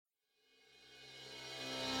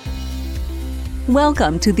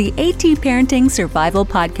Welcome to the AT Parenting Survival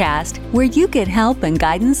Podcast, where you get help and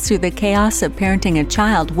guidance through the chaos of parenting a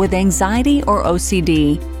child with anxiety or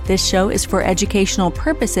OCD. This show is for educational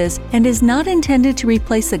purposes and is not intended to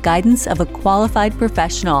replace the guidance of a qualified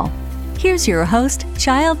professional. Here's your host,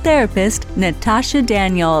 child therapist, Natasha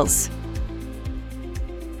Daniels.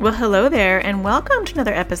 Well, hello there, and welcome to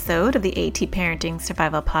another episode of the AT Parenting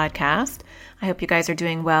Survival Podcast. I hope you guys are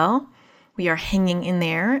doing well. We are hanging in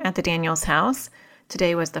there at the Daniels house.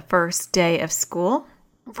 Today was the first day of school,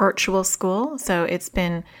 virtual school, so it's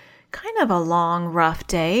been kind of a long, rough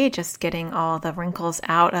day, just getting all the wrinkles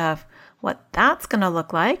out of what that's going to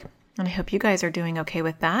look like. And I hope you guys are doing okay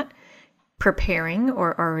with that, preparing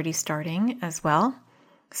or already starting as well.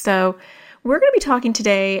 So we're going to be talking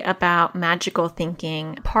today about magical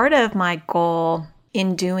thinking. Part of my goal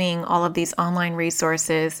in doing all of these online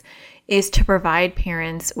resources is to provide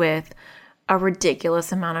parents with a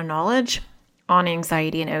ridiculous amount of knowledge on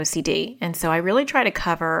anxiety and OCD. And so I really try to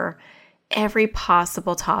cover every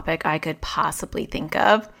possible topic I could possibly think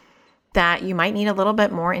of that you might need a little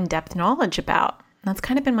bit more in-depth knowledge about. That's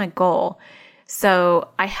kind of been my goal. So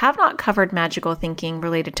I have not covered magical thinking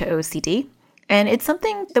related to OCD, and it's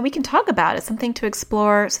something that we can talk about. It's something to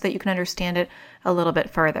explore so that you can understand it a little bit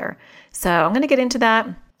further. So I'm going to get into that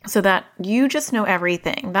so that you just know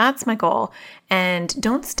everything. That's my goal. And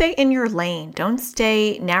don't stay in your lane. Don't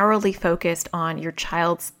stay narrowly focused on your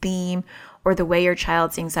child's theme or the way your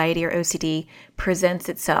child's anxiety or OCD presents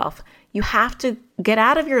itself. You have to get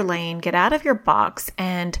out of your lane, get out of your box,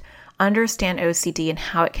 and understand OCD and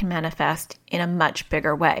how it can manifest in a much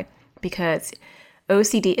bigger way. Because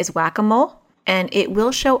OCD is whack-a-mole, and it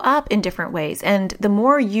will show up in different ways. And the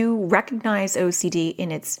more you recognize OCD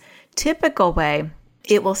in its typical way,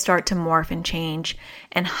 it will start to morph and change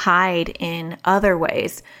and hide in other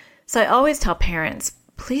ways. So I always tell parents,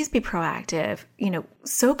 please be proactive,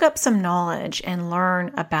 soak up some knowledge and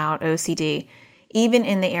learn about OCD, even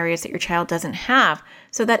in the areas that your child doesn't have,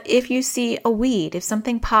 so that if you see a weed, if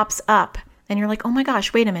something pops up and you're like, oh my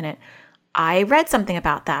gosh, wait a minute, I read something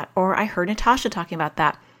about that, or I heard Natasha talking about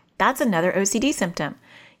that, that's another OCD symptom.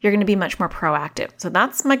 You're going to be much more proactive. So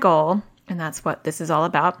that's my goal, and that's what this is all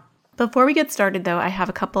about. Before we get started, though, I have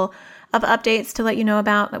a couple of updates to let you know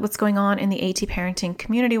about what's going on in the AT parenting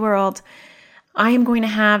community world. I am going to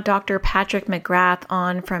have Dr. Patrick McGrath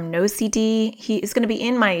on from NoCD. He is going to be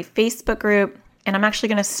in my Facebook group, and I'm actually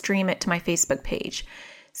going to stream it to my Facebook page.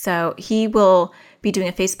 So he will be doing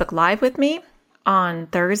a Facebook Live with me on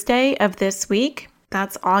Thursday of this week.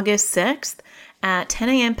 That's August 6th at 10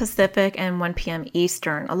 a.m. Pacific and 1 p.m.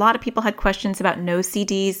 Eastern. A lot of people had questions about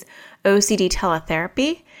NoCD's OCD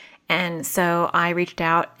teletherapy. And so I reached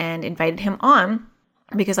out and invited him on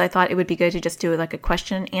because I thought it would be good to just do like a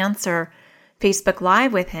question and answer Facebook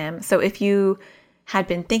Live with him. So if you had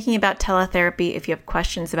been thinking about teletherapy, if you have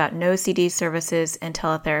questions about NoCD services and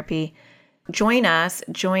teletherapy, join us,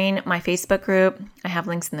 join my Facebook group. I have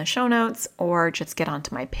links in the show notes, or just get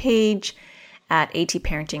onto my page at AT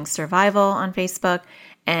Parenting Survival on Facebook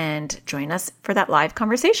and join us for that live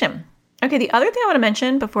conversation. Okay, the other thing I want to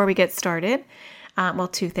mention before we get started,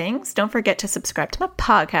 two things. Don't forget to subscribe to my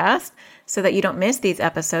podcast so that you don't miss these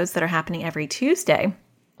episodes that are happening every Tuesday.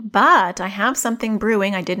 But I have something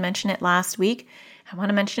brewing. I did mention it last week. I want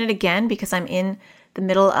to mention it again because I'm in the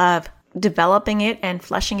middle of developing it and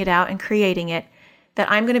fleshing it out and creating it,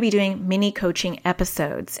 that I'm going to be doing mini coaching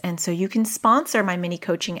episodes. And so you can sponsor my mini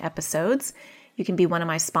coaching episodes. You can be one of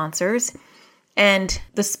my sponsors. And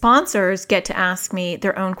the sponsors get to ask me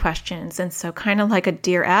their own questions. And so kind of like a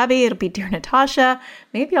Dear Abby, it'll be Dear Natasha.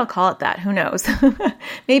 Maybe I'll call it that. Who knows?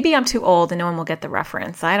 Maybe I'm too old and no one will get the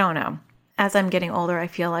reference. I don't know. As I'm getting older, I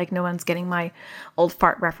feel like no one's getting my old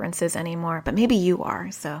fart references anymore. But maybe you are.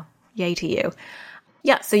 So yay to you.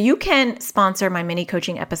 Yeah, so you can sponsor my mini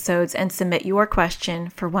coaching episodes and submit your question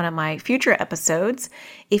for one of my future episodes.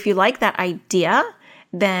 If you like that idea,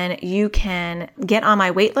 then you can get on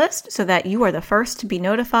my wait list so that you are the first to be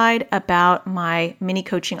notified about my mini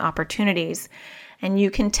coaching opportunities. And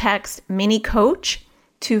you can text mini coach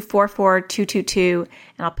to 44222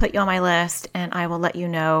 and I'll put you on my list and I will let you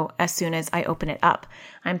know as soon as I open it up.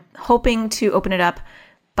 I'm hoping to open it up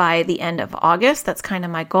by the end of August. That's kind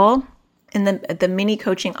of my goal. And the mini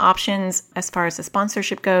coaching options, as far as the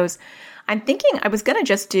sponsorship goes, I'm thinking I was going to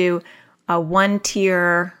just do a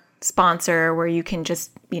one-tier sponsor where you can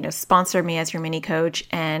just, sponsor me as your mini coach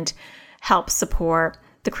and help support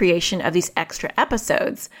the creation of these extra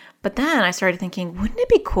episodes. But then I started thinking, wouldn't it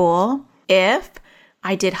be cool if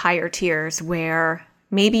I did higher tiers where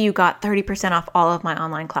maybe you got 30% off all of my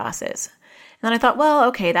online classes? And then I thought, well,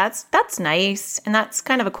 okay, that's nice. And that's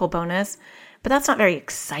kind of a cool bonus. but that's not very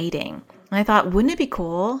exciting. And I thought, wouldn't it be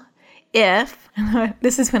cool if,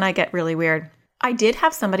 this is when I get really weird. I did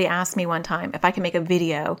have somebody ask me one time if I could make a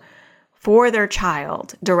video for their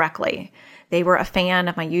child directly. They were a fan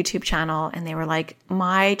of my YouTube channel and they were like,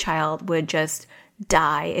 my child would just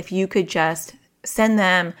die if you could just send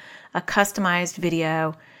them a customized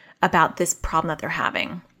video about this problem that they're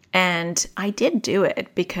having. And I did do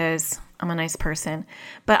it because I'm a nice person.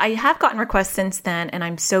 But I have gotten requests since then, and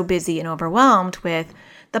I'm so busy and overwhelmed with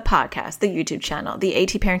the podcast, the YouTube channel, the AT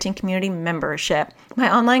Parenting Community membership,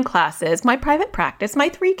 my online classes, my private practice, my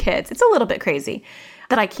 3 kids. It's a little bit crazy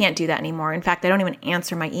that I can't do that anymore. In fact, I don't even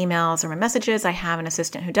answer my emails or my messages. I have an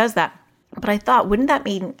assistant who does that. But I thought, wouldn't that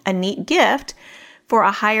be a neat gift for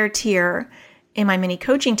a higher tier in my mini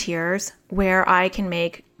coaching tiers where I can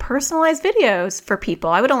make personalized videos for people?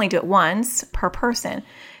 I would only do it once per person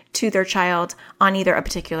to their child on either a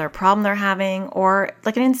particular problem they're having or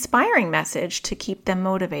like an inspiring message to keep them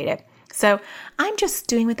motivated. So I'm just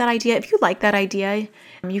doing with that idea. If you like that idea,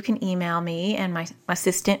 you can email me and my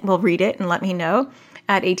assistant will read it and let me know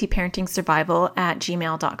at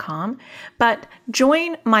atparentingsurvival@gmail.com. But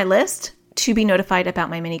join my list to be notified about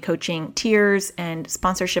my mini coaching tiers and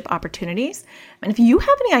sponsorship opportunities. And if you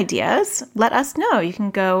have any ideas, let us know. You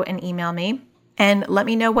can go and email me and let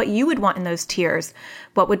me know what you would want in those tiers.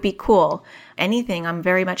 What would be cool? Anything. I'm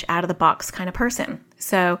very much out of the box kind of person.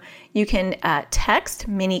 So you can text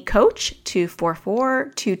mini coach to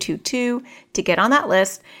 44222 to get on that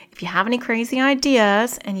list. If you have any crazy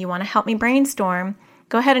ideas and you want to help me brainstorm,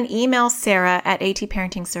 go ahead and email Sarah at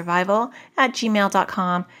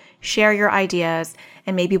atparentingsurvival@gmail.com. Share your ideas,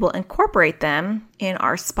 and maybe we'll incorporate them in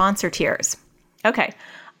our sponsor tiers. Okay,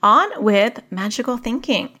 on with magical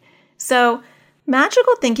thinking. So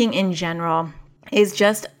magical thinking in general is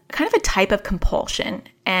just kind of a type of compulsion.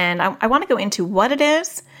 And I want to go into what it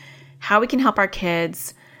is, how we can help our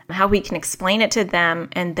kids, how we can explain it to them,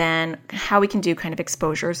 and then how we can do kind of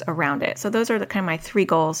exposures around it. So those are the kind of my 3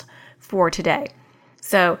 goals for today.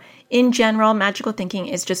 So in general, magical thinking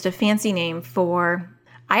is just a fancy name for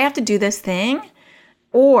I have to do this thing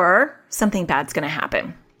or something bad's going to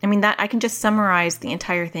happen. I mean, that I can just summarize the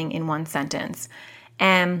entire thing in one sentence.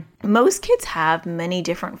 And most kids have many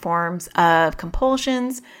different forms of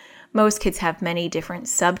compulsions. Most kids have many different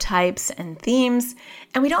subtypes and themes.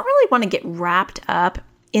 And we don't really want to get wrapped up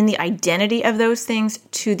in the identity of those things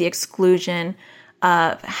to the exclusion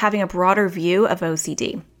of having a broader view of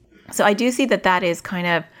OCD. So I do see that that is kind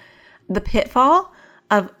of the pitfall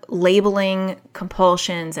of labeling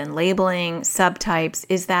compulsions and labeling subtypes,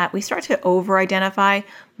 is that we start to over-identify,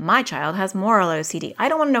 my child has moral OCD. I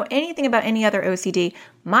don't want to know anything about any other OCD.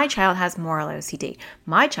 My child has moral OCD.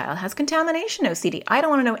 My child has contamination OCD. I don't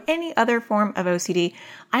want to know any other form of OCD.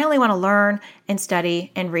 I only want to learn and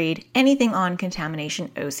study and read anything on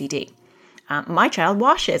contamination OCD. My child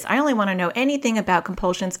washes. I only want to know anything about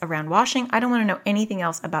compulsions around washing. I don't want to know anything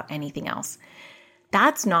else about anything else.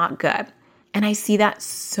 That's not good. And I see that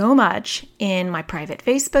so much in my private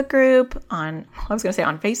Facebook group on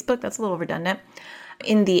Facebook, that's a little redundant.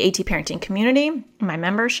 In the AT Parenting community, my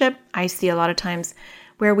membership, I see a lot of times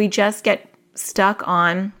where we just get stuck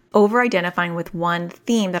on over-identifying with one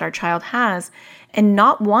theme that our child has and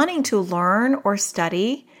not wanting to learn or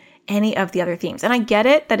study any of the other themes. And I get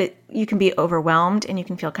it that you can be overwhelmed and you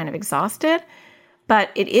can feel kind of exhausted, but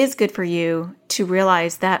it is good for you to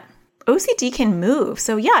realize that OCD can move.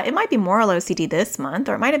 So yeah, it might be moral OCD this month,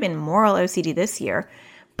 or it might have been moral OCD this year,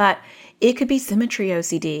 but it could be symmetry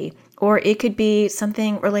OCD, or it could be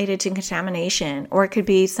something related to contamination, or it could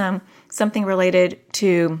be something related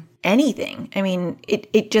to anything. I mean,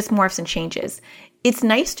 it just morphs and changes. It's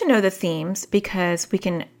nice to know the themes because we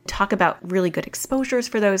can talk about really good exposures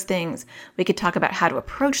for those things. We could talk about how to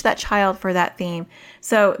approach that child for that theme.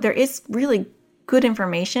 So there is really good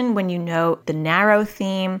information when you know the narrow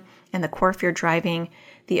theme and the core fear driving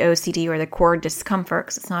the OCD or the core discomfort,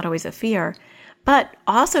 because it's not always a fear. But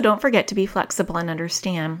also don't forget to be flexible and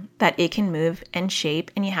understand that it can move and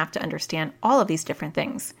shape, and you have to understand all of these different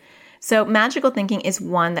things. So magical thinking is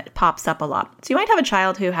one that pops up a lot. So you might have a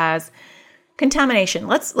child who has contamination.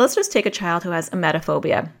 Let's just take a child who has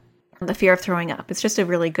emetophobia, the fear of throwing up. It's just a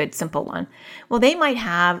really good, simple one. Well, they might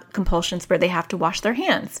have compulsions where they have to wash their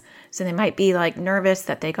hands. So they might be like nervous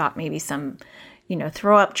that they got maybe some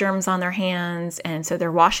throw up germs on their hands. And so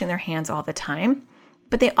they're washing their hands all the time.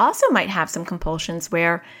 But they also might have some compulsions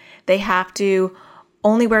where they have to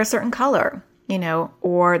only wear a certain color,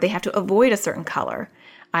 or they have to avoid a certain color.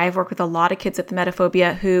 I've worked with a lot of kids with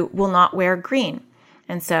emetophobia who will not wear green.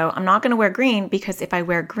 And so I'm not going to wear green because if I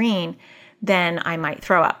wear green, then I might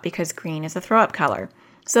throw up because green is a throw up color.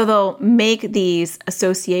 So they'll make these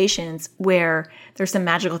associations where there's some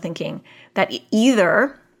magical thinking that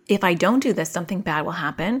either if I don't do this, something bad will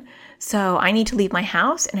happen. So I need to leave my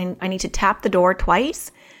house and I need to tap the door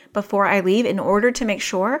twice before I leave in order to make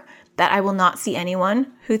sure that I will not see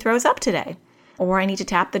anyone who throws up today. Or I need to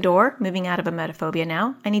tap the door, moving out of emetophobia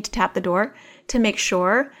now. I need to tap the door to make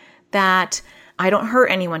sure that I don't hurt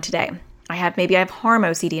anyone today. Maybe I have harm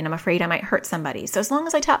OCD and I'm afraid I might hurt somebody. So as long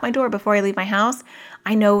as I tap my door before I leave my house,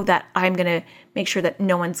 I know that I'm going to make sure that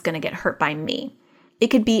no one's going to get hurt by me. It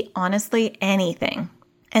could be honestly anything.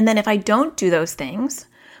 And then if I don't do those things,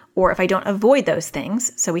 or if I don't avoid those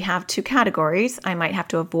things, so we have two categories. I might have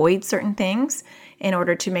to avoid certain things in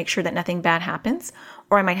order to make sure that nothing bad happens,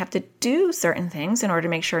 or I might have to do certain things in order to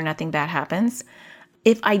make sure nothing bad happens.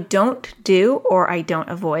 If I don't do or I don't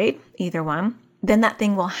avoid either one, then that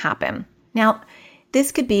thing will happen. Now,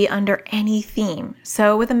 this could be under any theme.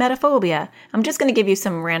 So with emetophobia, I'm just going to give you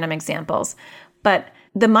some random examples, but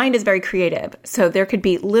the mind is very creative. So there could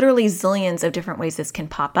be literally zillions of different ways this can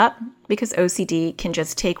pop up because OCD can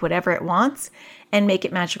just take whatever it wants and make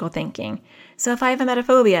it magical thinking. So if I have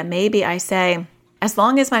emetophobia, maybe I say, as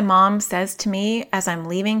long as my mom says to me as I'm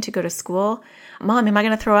leaving to go to school, Mom, am I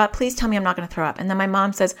going to throw up? Please tell me I'm not going to throw up. And then my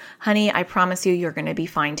mom says, honey, I promise you, you're going to be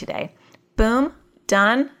fine today. Boom,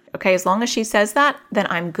 done. Okay, as long as she says that, then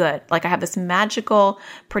I'm good. Like I have this magical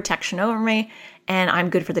protection over me and I'm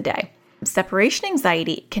good for the day. Separation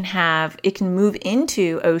anxiety can move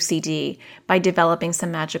into OCD by developing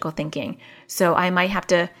some magical thinking. So I might have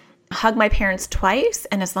to hug my parents twice,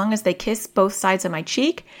 and as long as they kiss both sides of my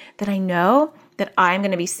cheek, then I know that I'm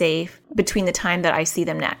going to be safe between the time that I see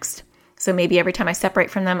them next. So maybe every time I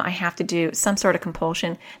separate from them, I have to do some sort of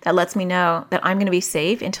compulsion that lets me know that I'm going to be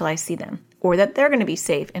safe until I see them, or that they're going to be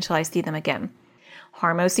safe until I see them again.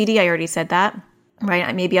 Harm OCD, I already said that,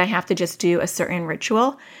 right? Maybe I have to just do a certain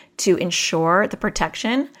ritual to ensure the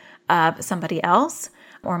protection of somebody else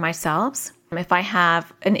or myself. If I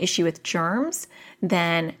have an issue with germs,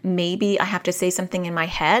 then maybe I have to say something in my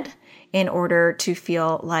head in order to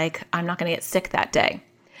feel like I'm not going to get sick that day.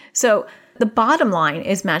 So the bottom line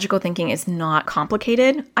is magical thinking is not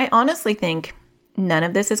complicated. I honestly think none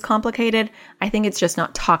of this is complicated. I think it's just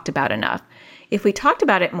not talked about enough. If we talked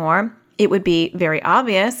about it more, it would be very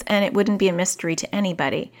obvious and it wouldn't be a mystery to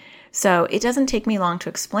anybody. So it doesn't take me long to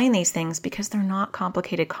explain these things because they're not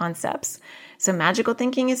complicated concepts. So magical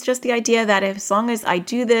thinking is just the idea that as long as I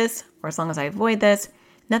do this or as long as I avoid this,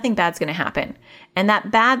 nothing bad's going to happen. And that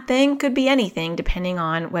bad thing could be anything depending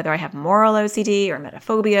on whether I have moral OCD or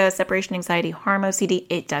emetophobia, separation anxiety, harm OCD,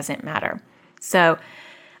 it doesn't matter. So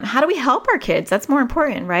how do we help our kids? That's more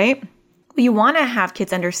important, right? Well, you want to have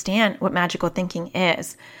kids understand what magical thinking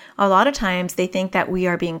is. A lot of times they think that we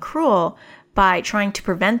are being cruel by trying to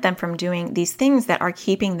prevent them from doing these things that are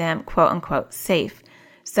keeping them quote unquote safe.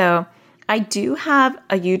 So I do have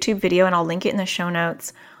a YouTube video and I'll link it in the show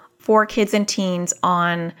notes for kids and teens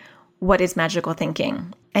on what is magical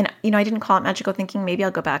thinking. And, I didn't call it magical thinking. Maybe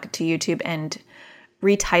I'll go back to YouTube and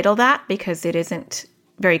retitle that because it isn't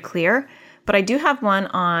very clear. But I do have one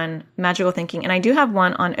on magical thinking and I do have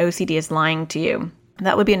one on OCD is lying to you.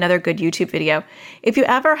 That would be another good YouTube video. If you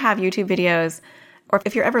ever have YouTube videos, or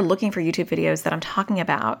if you're ever looking for YouTube videos that I'm talking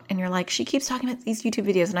about and you're like, she keeps talking about these YouTube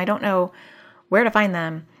videos and I don't know where to find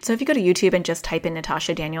them. So if you go to YouTube and just type in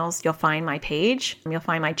Natasha Daniels, you'll find my page. You'll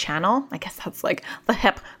find my channel. I guess that's like the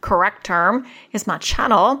hip, correct term is my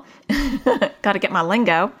channel. Got to get my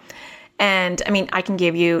lingo. And I can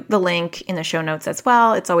give you the link in the show notes as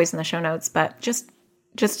well. It's always in the show notes, but just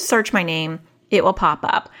search my name. It will pop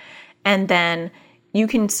up. And then you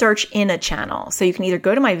can search in a channel. So you can either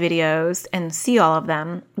go to my videos and see all of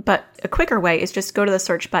them, but a quicker way is just go to the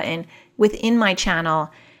search button within my channel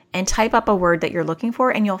and type up a word that you're looking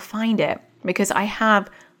for and you'll find it because I have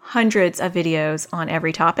hundreds of videos on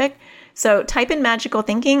every topic. So type in magical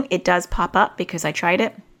thinking. It does pop up because I tried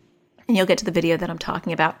it and you'll get to the video that I'm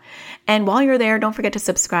talking about. And while you're there, don't forget to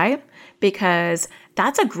subscribe because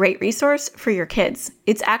that's a great resource for your kids.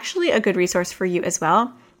 It's actually a good resource for you as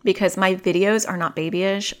well because my videos are not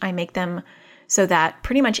babyish. I make them so that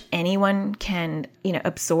pretty much anyone can,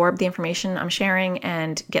 absorb the information I'm sharing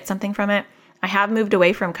and get something from it. I have moved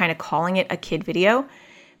away from kind of calling it a kid video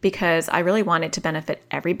because I really want it to benefit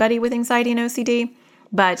everybody with anxiety and OCD,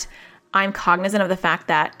 but I'm cognizant of the fact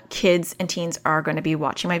that kids and teens are going to be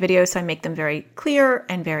watching my videos, so I make them very clear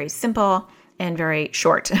and very simple and very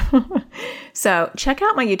short. So check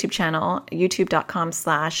out my YouTube channel,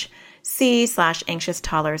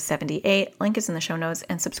 youtube.com/c/anxioustoddler78. Link is in the show notes,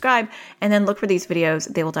 and subscribe, and then look for these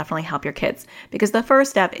videos. They will definitely help your kids because the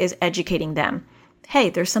first step is educating them. hey,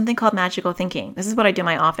 there's something called magical thinking. This is what I do in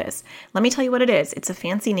my office. Let me tell you what it is. It's a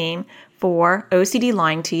fancy name for OCD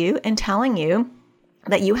lying to you and telling you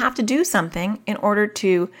that you have to do something in order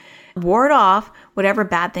to ward off whatever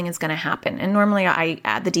bad thing is going to happen. And normally I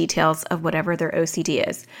add the details of whatever their OCD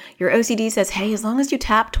is. Your OCD says, hey, as long as you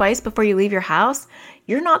tap twice before you leave your house,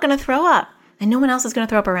 you're not going to throw up and no one else is going to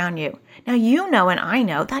throw up around you. Now, you know, and I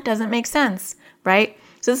know that doesn't make sense, right?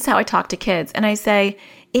 So this is how I talk to kids. And I say,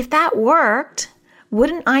 if that worked,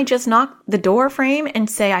 wouldn't I just knock the door frame and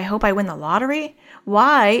say, I hope I win the lottery?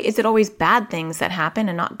 Why is it always bad things that happen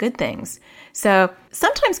and not good things? So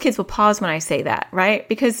sometimes kids will pause when I say that, right?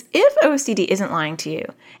 Because if OCD isn't lying to you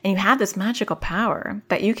and you have this magical power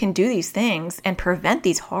that you can do these things and prevent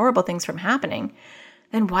these horrible things from happening,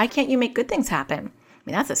 then why can't you make good things happen? I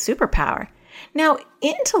mean, that's a superpower. Now,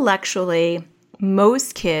 intellectually,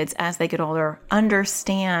 most kids, as they get older,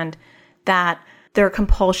 understand that their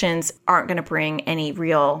compulsions aren't going to bring any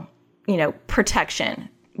real, protection,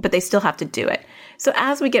 but they still have to do it. So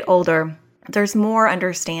as we get older, there's more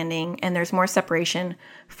understanding and there's more separation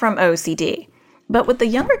from OCD. But with the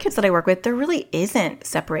younger kids that I work with, there really isn't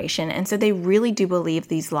separation. And so they really do believe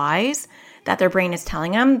these lies that their brain is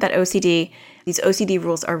telling them that these OCD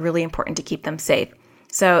rules are really important to keep them safe.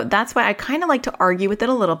 So that's why I kind of like to argue with it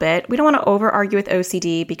a little bit. We don't want to over-argue with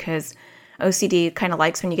OCD because OCD kind of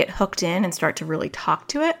likes when you get hooked in and start to really talk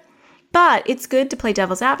to it. But it's good to play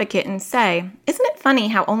devil's advocate and say, isn't it funny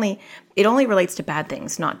how it only relates to bad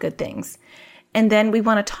things, not good things? And then we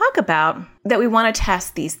want to talk about that we want to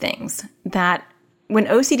test these things, that when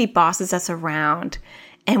OCD bosses us around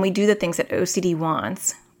and we do the things that OCD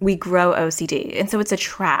wants, we grow OCD. And so it's a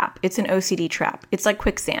trap. It's an OCD trap. It's like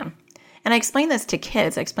quicksand. And I explain this to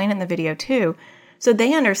kids. I explain it in the video too. So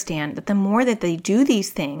they understand that the more that they do these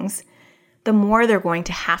things, the more they're going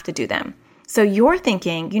to have to do them. So you're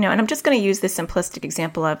thinking, and I'm just going to use this simplistic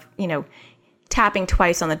example of, tapping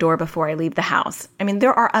twice on the door before I leave the house. I mean,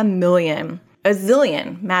 there are a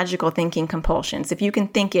zillion magical thinking compulsions. If you can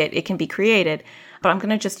think it, it can be created. But I'm going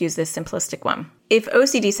to just use this simplistic one. If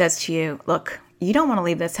OCD says to you, look, you don't want to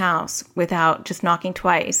leave this house without just knocking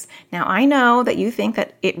twice. Now, I know that you think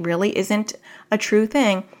that it really isn't a true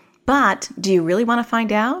thing, but do you really want to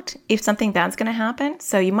find out if something bad's going to happen?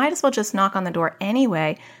 So you might as well just knock on the door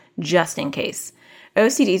anyway, just in case.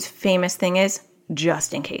 OCD's famous thing is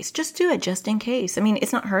just in case. Just do it just in case. I mean,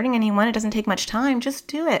 it's not hurting anyone. It doesn't take much time. Just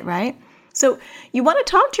do it, right? So you want to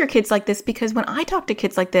talk to your kids like this because when I talk to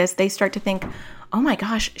kids like this, they start to think, oh my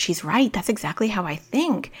gosh, she's right. That's exactly how I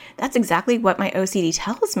think. That's exactly what my OCD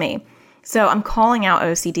tells me. So I'm calling out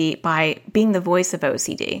OCD by being the voice of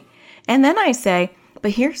OCD. And then I say,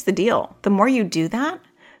 but here's the deal. The more you do that,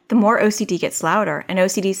 the more OCD gets louder. And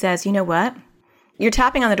OCD says, you know what? You're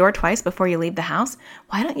tapping on the door twice before you leave the house.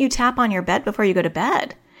 Why don't you tap on your bed before you go to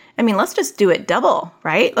bed? I mean, let's just do it double,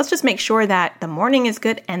 right? Let's just make sure that the morning is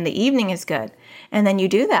good and the evening is good. And then you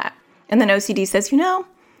do that. And then OCD says,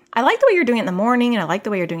 I like the way you're doing it in the morning and I like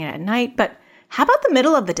the way you're doing it at night, but how about the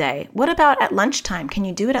middle of the day? What about at lunchtime? Can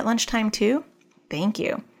you do it at lunchtime too? Thank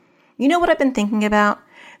you. You know what I've been thinking about?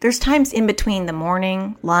 There's times in between the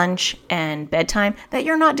morning, lunch, and bedtime that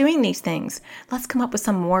you're not doing these things. Let's come up with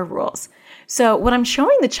some more rules. So what I'm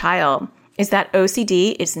showing the child is that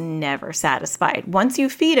OCD is never satisfied. Once you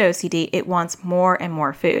feed OCD, it wants more and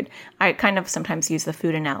more food. I kind of sometimes use the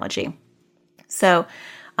food analogy. So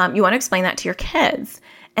you want to explain that to your kids.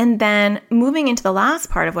 And then moving into the last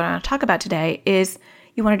part of what I want to talk about today is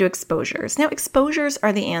you want to do exposures. Now, exposures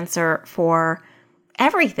are the answer for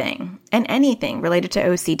everything and anything related to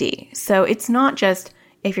OCD. So it's not just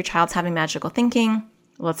if your child's having magical thinking,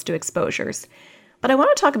 let's do exposures. But I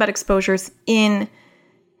want to talk about exposures in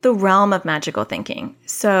the realm of magical thinking.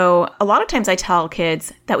 So a lot of times I tell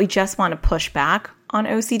kids that we just want to push back on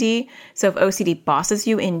OCD. So if OCD bosses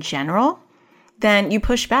you in general, then you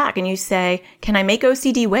push back and you say, can I make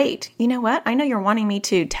OCD wait? You know what? I know you're wanting me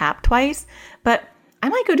to tap twice, but I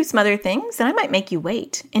might go do some other things and I might make you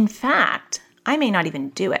wait. In fact, I may not even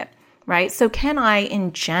do it, right? So can I,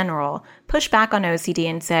 in general, push back on OCD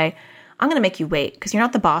and say, I'm going to make you wait because you're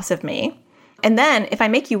not the boss of me. And then if I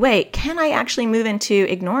make you wait, can I actually move into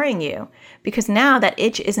ignoring you? Because now that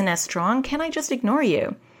itch isn't as strong, can I just ignore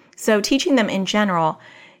you? So teaching them in general,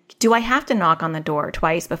 do I have to knock on the door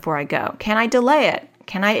twice before I go? Can I delay it?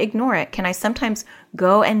 Can I ignore it? Can I sometimes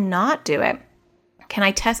go and not do it? Can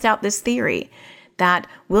I test out this theory that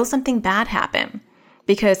will something bad happen?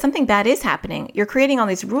 Because something bad is happening. You're creating all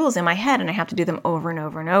these rules in my head and I have to do them over and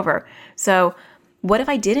over and over. So what if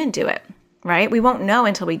I didn't do it, right? We won't know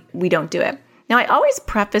until we don't do it. Now, I always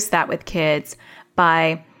preface that with kids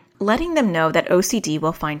by letting them know that OCD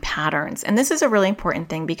will find patterns. And this is a really important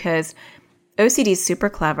thing because OCD is super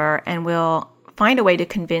clever and will find a way to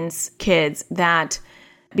convince kids that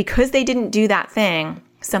because they didn't do that thing,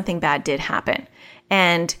 something bad did happen.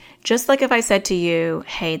 And just like if I said to you,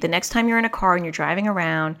 hey, the next time you're in a car and you're driving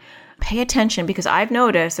around, pay attention because I've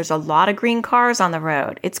noticed there's a lot of green cars on the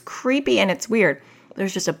road. It's creepy and it's weird.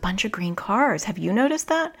 There's just a bunch of green cars. Have you noticed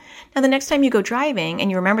that? Now, the next time you go driving and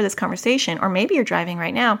you remember this conversation, or maybe you're driving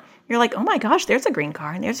right now, you're like, oh my gosh, there's a green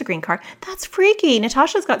car and there's a green car. That's freaky.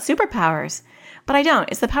 Natasha's got superpowers. But I don't.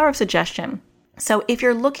 It's the power of suggestion. So if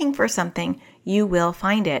you're looking for something, you will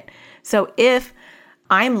find it. So if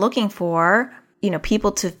I'm looking for,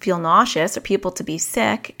 people to feel nauseous or people to be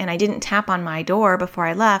sick, and I didn't tap on my door before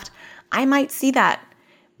I left, I might see that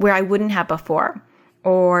where I wouldn't have before.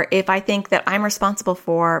 Or if I think that I'm responsible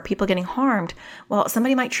for people getting harmed, well,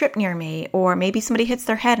 somebody might trip near me, or maybe somebody hits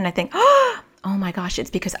their head and I think, oh my gosh, it's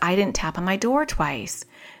because I didn't tap on my door twice.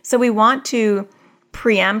 So we want to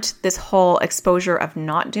preempt this whole exposure of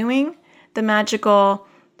not doing the magical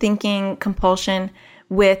thinking compulsion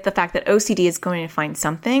with the fact that OCD is going to find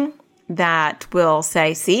something that will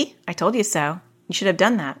say, see, I told you so. You should have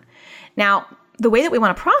done that. Now, the way that we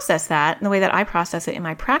want to process that, and the way that I process it in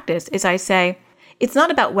my practice, is I say, it's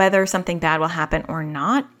not about whether something bad will happen or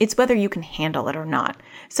not. It's whether you can handle it or not.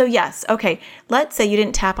 So yes, okay, let's say you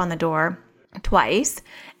didn't tap on the door twice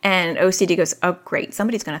and OCD goes, oh great,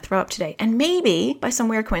 somebody's going to throw up today. And maybe by some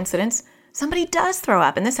weird coincidence, somebody does throw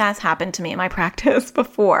up. And this has happened to me in my practice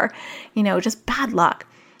before, just bad luck.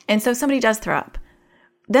 And so somebody does throw up.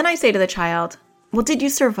 Then I say to the child, well, did you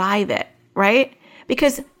survive it, right?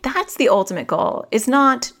 Because that's the ultimate goal. It's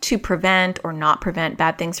not to prevent or not prevent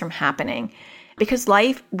bad things from happening. Because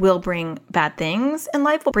life will bring bad things and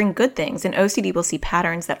life will bring good things. And OCD will see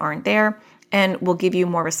patterns that aren't there and will give you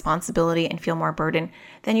more responsibility and feel more burden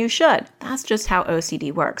than you should. That's just how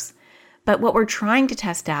OCD works. But what we're trying to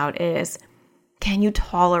test out is, can you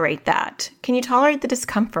tolerate that? Can you tolerate the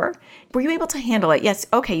discomfort? Were you able to handle it? Yes,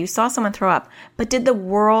 okay, you saw someone throw up, but did the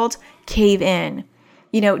world cave in?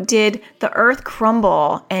 Did the earth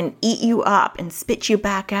crumble and eat you up and spit you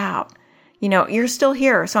back out? You're still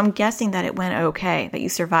here. So I'm guessing that it went okay, that you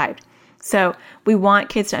survived. So we want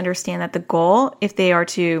kids to understand that the goal, if they are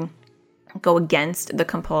to go against the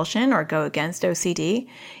compulsion or go against OCD,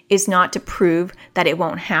 is not to prove that it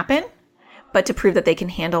won't happen, but to prove that they can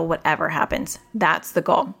handle whatever happens. That's the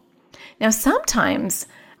goal. Now, sometimes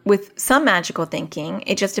with some magical thinking,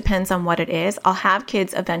 it just depends on what it is. I'll have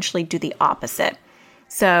kids eventually do the opposite.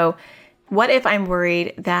 So what if I'm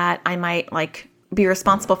worried that I might be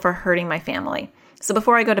responsible for hurting my family? So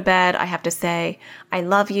before I go to bed, I have to say, I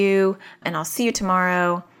love you and I'll see you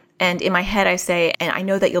tomorrow. And in my head, I say, and I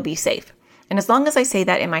know that you'll be safe. And as long as I say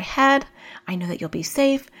that in my head, I know that you'll be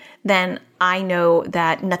safe, then I know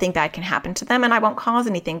that nothing bad can happen to them and I won't cause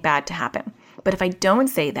anything bad to happen. But if I don't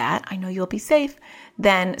say that, I know you'll be safe,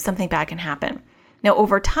 then something bad can happen. Now,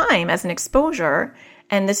 over time, as an exposure,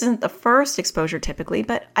 and this isn't the first exposure typically,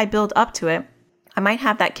 but I build up to it, I might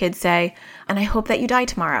have that kid say, and I hope that you die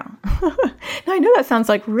tomorrow. Now, I know that sounds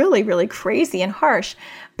like really, really crazy and harsh,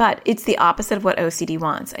 but it's the opposite of what OCD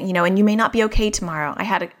wants. And you may not be okay tomorrow. I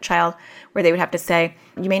had a child where they would have to say,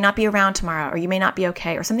 you may not be around tomorrow, or you may not be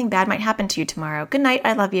okay, or something bad might happen to you tomorrow. Good night,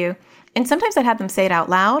 I love you. And sometimes I'd have them say it out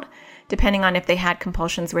loud, depending on if they had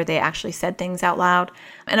compulsions where they actually said things out loud.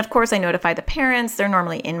 And of course, I notify the parents. They're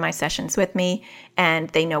normally in my sessions with me, and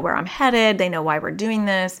they know where I'm headed. They know why we're doing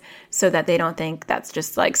this, so that they don't think that's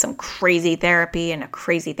just like some crazy therapy and a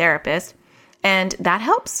crazy therapist. And that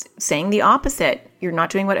helps, saying the opposite. You're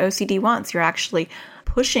not doing what OCD wants. You're actually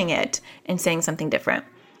pushing it and saying something different.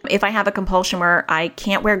 If I have a compulsion where I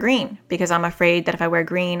can't wear green because I'm afraid that if I wear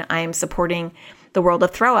green, I'm supporting the world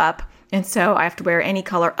of throw up, and so I have to wear any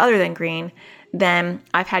color other than green, then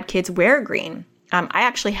I've had kids wear green. I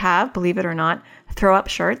actually have, believe it or not, throw up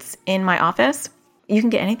shirts in my office. You can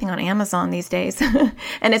get anything on Amazon these days.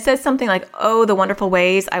 And it says something like, oh, the wonderful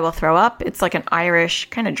ways I will throw up. It's like an Irish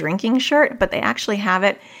kind of drinking shirt, but they actually have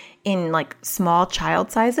it in small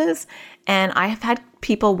child sizes. And I have had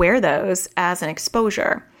people wear those as an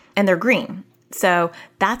exposure, and they're green. So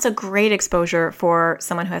that's a great exposure for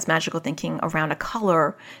someone who has magical thinking around a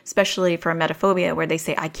color, especially for emetophobia, where they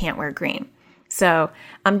say, I can't wear green. So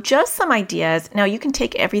just some ideas. Now, you can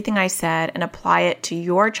take everything I said and apply it to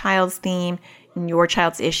your child's theme and your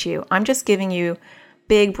child's issue. I'm just giving you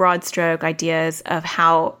big, broad stroke ideas of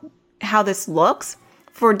how this looks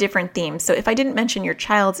for different themes. So if I didn't mention your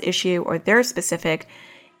child's issue or their specific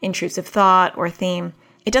intrusive thought or theme,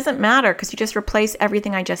 it doesn't matter because you just replace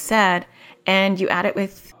everything I just said and you add it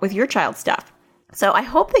with your child's stuff. So I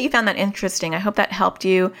hope that you found that interesting. I hope that helped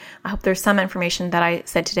you. I hope there's some information that I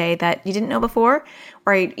said today that you didn't know before,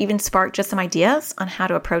 or I even sparked just some ideas on how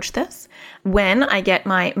to approach this. When I get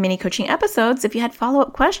my mini coaching episodes, if you had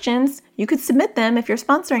follow-up questions, you could submit them if you're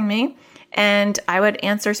sponsoring me, and I would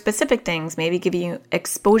answer specific things, maybe give you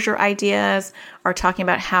exposure ideas or talking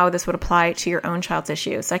about how this would apply to your own child's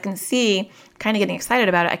issues. So I can see, kind of getting excited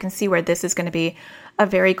about it, I can see where this is going to be a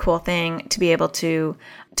very cool thing to be able to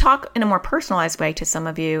talk in a more personalized way to some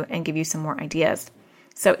of you and give you some more ideas.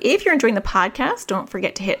 So if you're enjoying the podcast, don't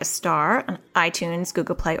forget to hit a star on iTunes,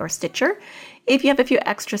 Google Play, or Stitcher. If you have a few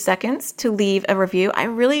extra seconds to leave a review, I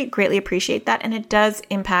really greatly appreciate that, and it does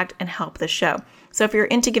impact and help the show. So if you're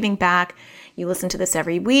into giving back, you listen to this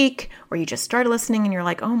every week, or you just started listening and you're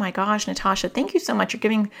like, oh my gosh, Natasha, thank you so much.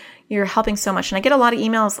 You're helping so much. And I get a lot of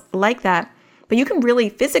emails like that. But you can really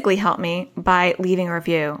physically help me by leaving a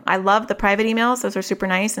review. I love the private emails. Those are super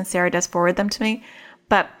nice, and Sarah does forward them to me.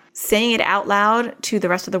 But saying it out loud to the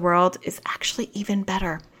rest of the world is actually even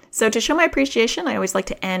better. So to show my appreciation, I always like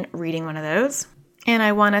to end reading one of those. And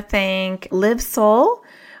I want to thank Liv Soul.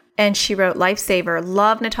 And she wrote, Lifesaver,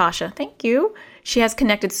 love Natasha. Thank you. She has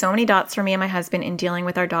connected so many dots for me and my husband in dealing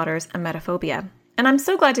with our daughter's emetophobia. And I'm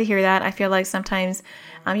so glad to hear that. I feel like sometimes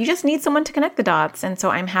you just need someone to connect the dots. And so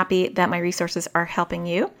I'm happy that my resources are helping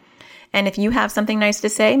you. And if you have something nice to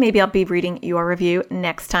say, maybe I'll be reading your review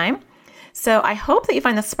next time. So I hope that you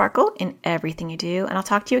find the sparkle in everything you do. And I'll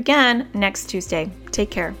talk to you again next Tuesday.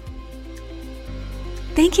 Take care.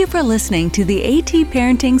 Thank you for listening to the AT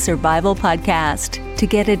Parenting Survival Podcast. To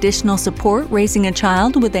get additional support raising a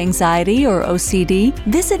child with anxiety or OCD,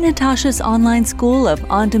 visit Natasha's online school of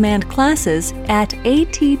on-demand classes at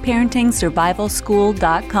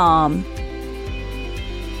atparentingsurvivalschool.com.